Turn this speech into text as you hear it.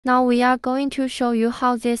Now we are going to show you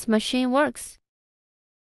how this machine works.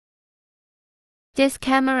 This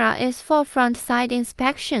camera is for front side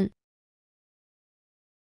inspection.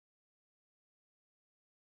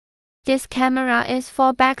 This camera is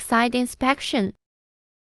for back side inspection.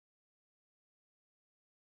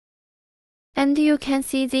 And you can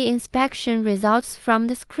see the inspection results from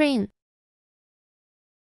the screen.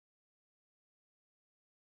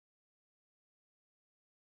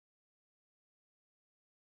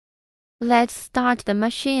 Let's start the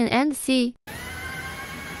machine and see.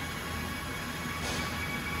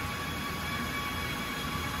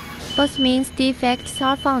 Both means defects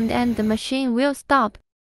are found and the machine will stop.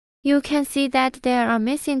 You can see that there are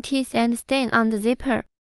missing teeth and stain on the zipper.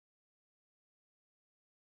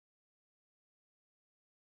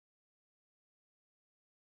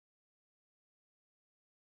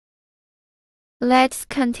 Let's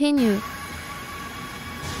continue.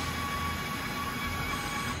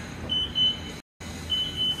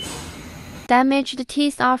 Damaged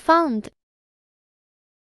teeth are found.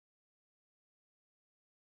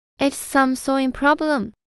 It's some sewing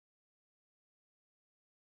problem.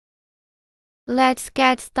 Let's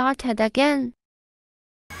get started again.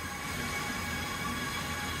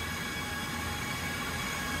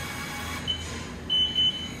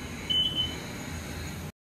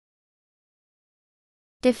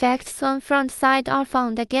 Defects on front side are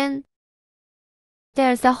found again.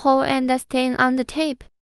 There's a hole and a stain on the tape.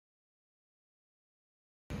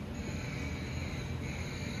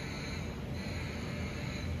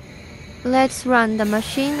 Let's run the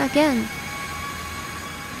machine again.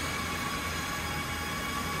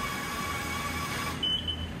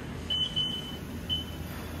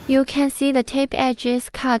 You can see the tape edge is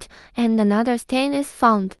cut and another stain is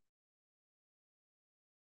found.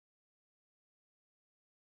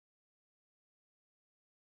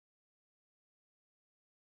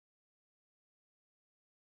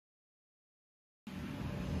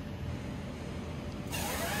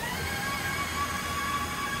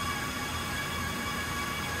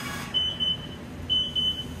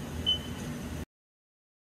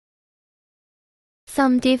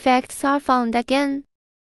 Some defects are found again.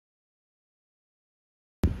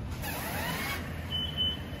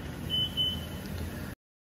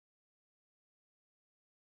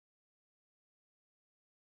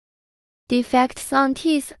 Defects on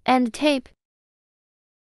teeth and tape.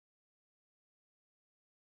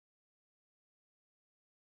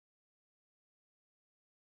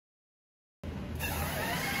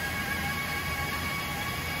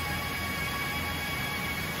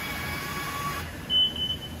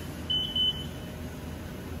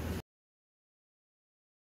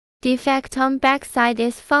 Defect on backside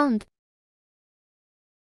is found.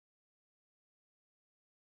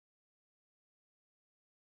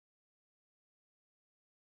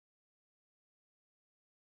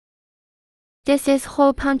 This is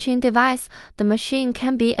hole punching device. The machine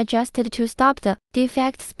can be adjusted to stop the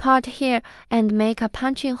defects part here and make a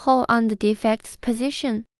punching hole on the defects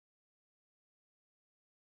position.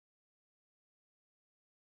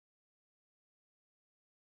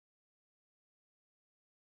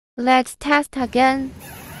 Let's test again.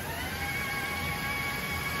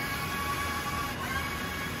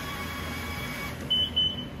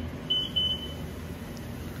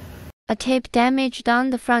 A tape damaged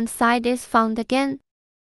on the front side is found again.